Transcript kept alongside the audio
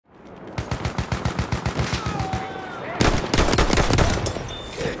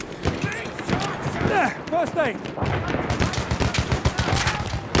first aid.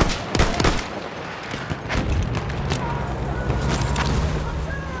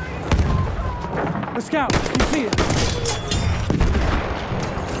 The scout, you see it?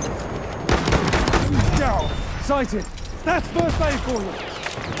 Scout, sighted. That's first aid for you.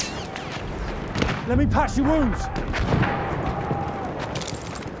 Let me patch your wounds.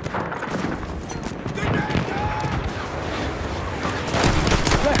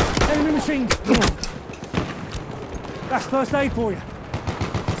 There, enemy machine. That's first aid for you.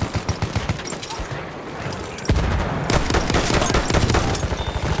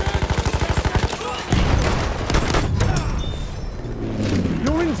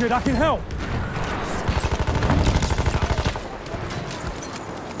 You're injured, I can help.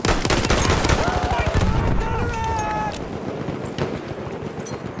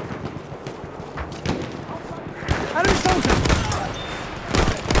 Enemy soldier!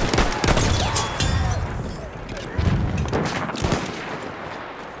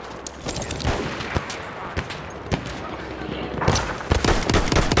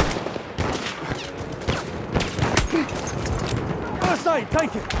 First aid,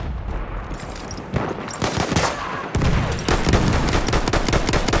 take it.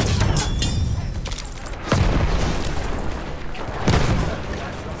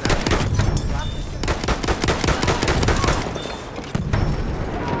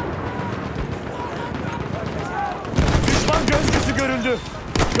 Düşman gözcüsü görüldü.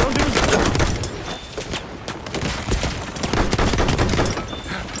 Gördünüz mü?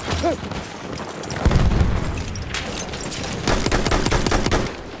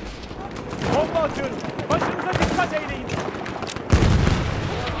 Bomba atıyorum. Başınıza dikkat eyleyin.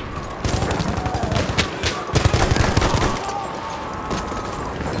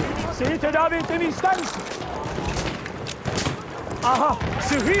 Seni tedavi etmemi ister misin? Aha,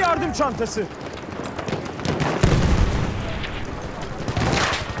 sıhhi yardım çantası.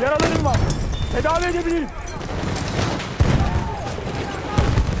 Yaralarım var. Tedavi edebilirim.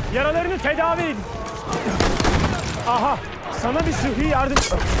 Yaralarını tedavi edin. Aha, sana bir sıhhi yardım...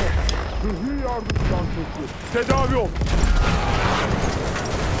 Sıhhi yardım çantası. Tedavi ol.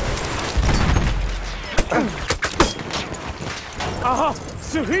 Aha,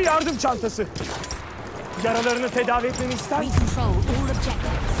 sıhhi yardım çantası. Yaralarını tedavi etmeni ister misin? We control all objectives.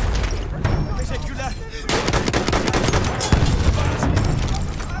 Teşekkürler.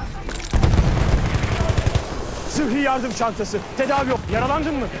 Sıhhi yardım çantası. Tedavi yok.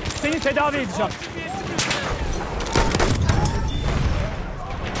 Yaralandın mı? Seni tedavi edeceğim.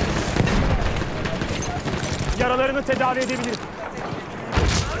 Yaralarını tedavi edebilirim.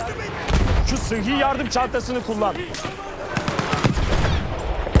 Şu sıhhi yardım çantasını kullan.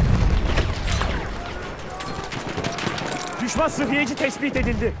 Düşman sıhhiyeci tespit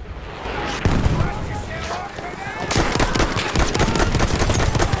edildi.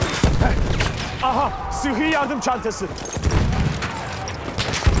 Aha, sıhhi yardım çantası.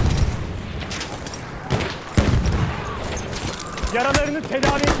 Yaralarını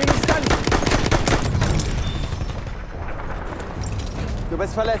tedavi etmeni ister misin? Du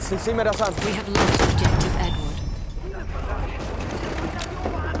bist verletzt, ich sehe mir das an. We have lost objective Edward.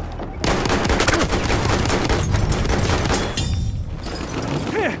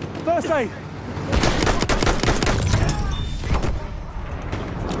 Here, first aid.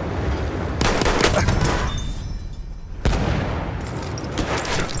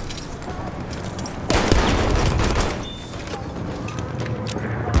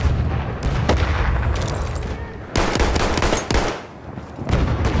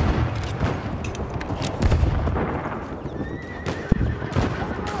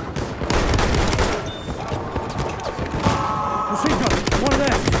 Machine gun, one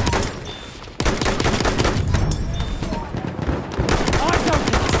there. I don't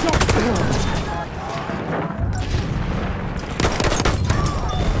stop.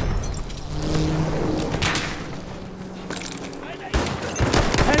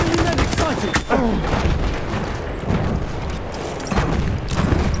 Enemy medic sighted.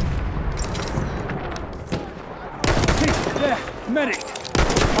 There, medic.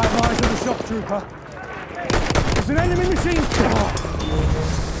 I have eyes on the shock trooper. There's an enemy machine gun.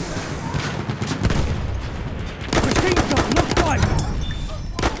 Machine gun, look right.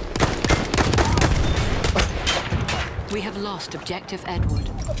 We have lost objective Edward.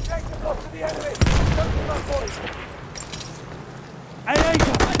 Objective lost to the enemy. Don't give up, boys. AA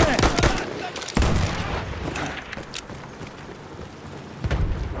gun, there.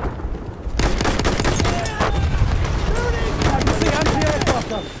 I can see anti-aircraft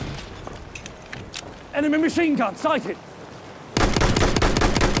gun. Enemy machine gun sighted.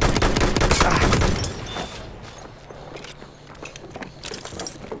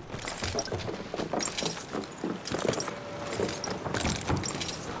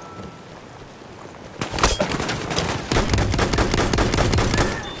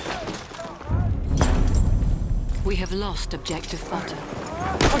 have lost objective butter.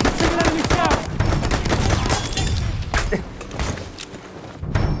 I can see an enemy scout!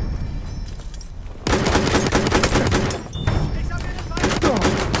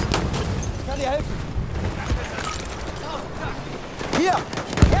 Kann dir helfen? Hier!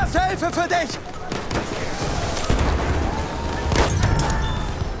 Erste Hilfe für dich!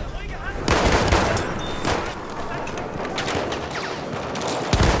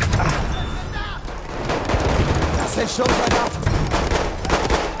 Das sind Sturmsoldaten!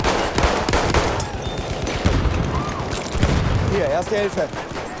 Hier, erste Hilfe!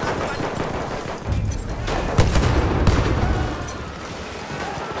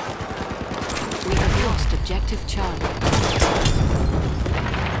 We have lost objective Charlie.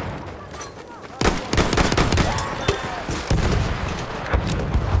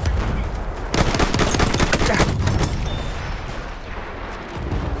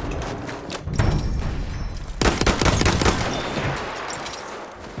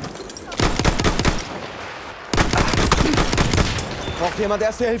 Braucht jemand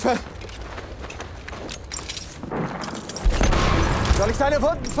erste Hilfe? Soll ich deine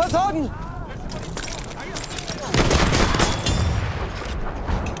Wunden versorgen?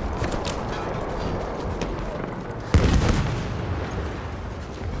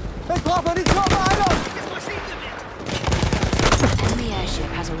 Ich brauche Munition, Beeilung! Enemy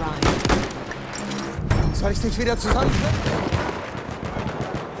airship has arrived. Soll ich dich wieder zusammenführen?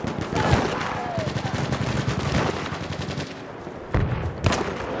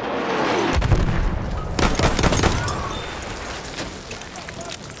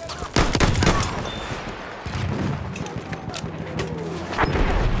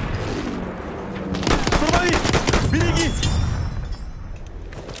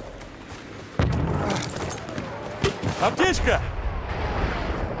 Аптечка!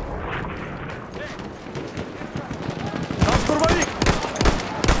 Там штурмовик!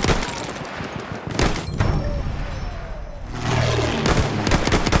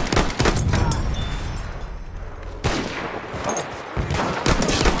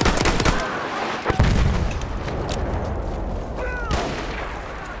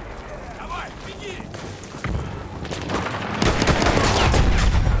 Давай, беги!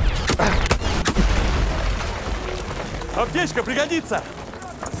 Аптечка пригодится!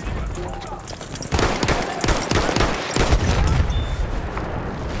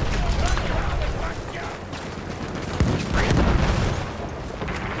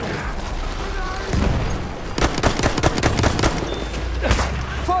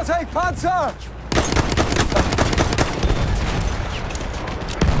 Vorsicht, Panzer!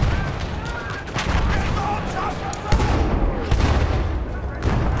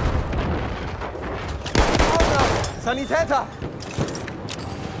 Sanitäter!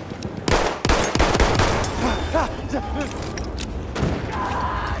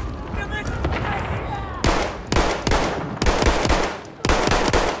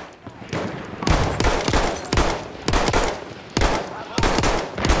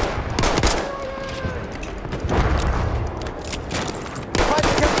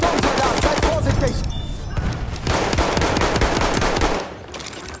 Feindlicher Sturmsoldat, seid vorsichtig!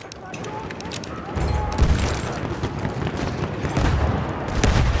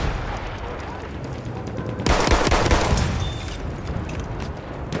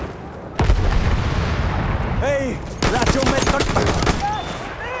 Hey, lasci un mezzo...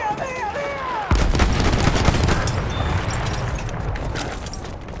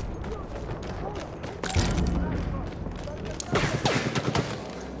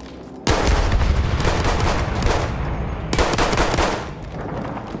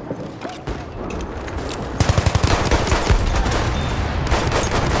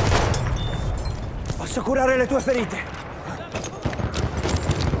 Posso curare le tue ferite?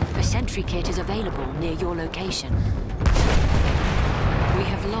 A sentry kit is available near your location. We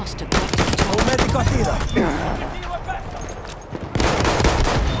have lost objective Charlie. Un medico a tiro!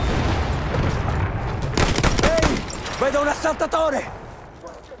 Ehi! Vedo un assaltatore!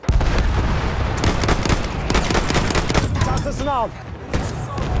 Çantasını al!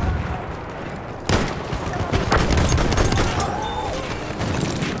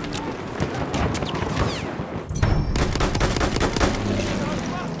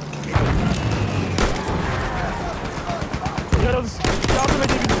 Yaralısı, yardım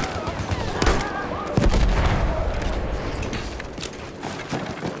edebilir.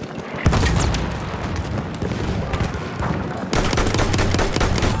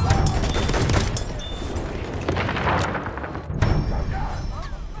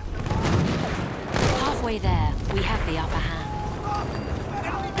 Halfway there, we have the upper hand.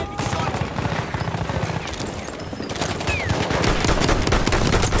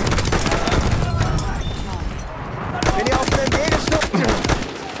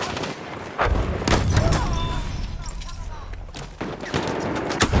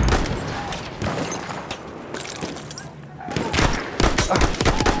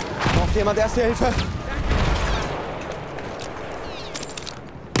 jemand Erste Hilfe?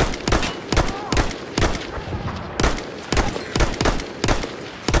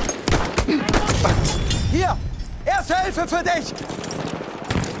 Hier! Erste Hilfe für dich!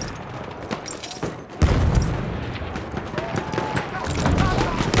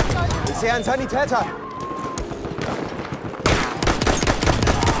 Ich sehe einen Sanitäter!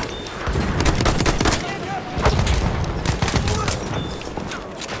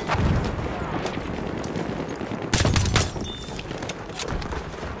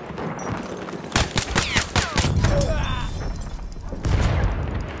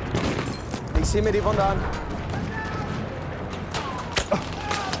 Ich sehe mir die Wunde an.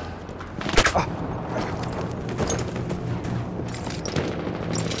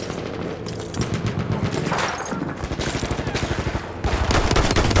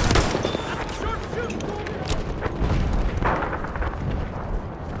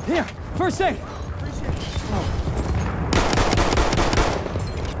 Here, first aid.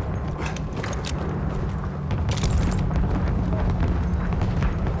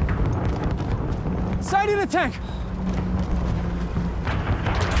 Sight in the tank.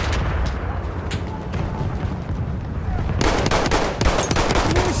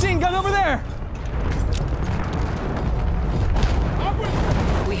 Machine gun over there.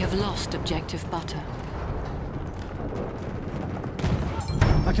 We have lost objective butter.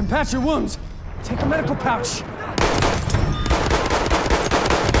 I can patch your wounds. Take a medical pouch.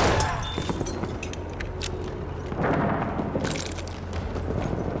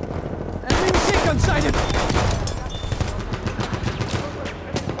 Enemy machine gun sighted.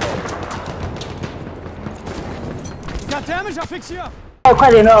 Got damage? I'll fix you up. 哦，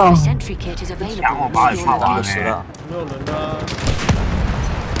快点哦 The！sentry kit is available near your 我 location. 死了，没有人啊！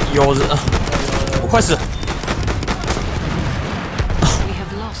有人，我快死了。 We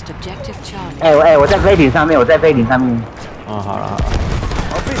have lost objective Charlie. 哎，我在飞艇上面，我在飞艇上面。哦，好了好了，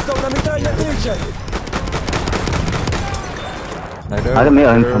 Ho visto una mitragliatrice! 来的。好像没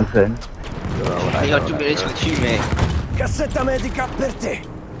有人重生。哎呀，就没人想去没？ Cassetta medica per te!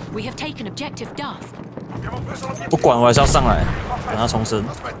 We have taken objective Duff. 不管，我还是要上来，等他重生，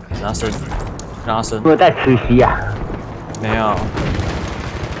等他生，让他生。我在吃西呀。没有。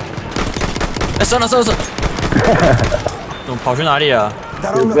哎，生了！怎么跑去哪里了？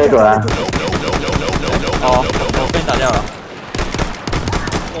 Darò 飞走了。哦，我被你打掉了。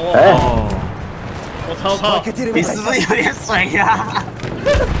哎，哦，我超怕！che ti 你是不是有点水呀？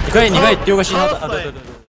你可以丢个信号弹啊！对对对。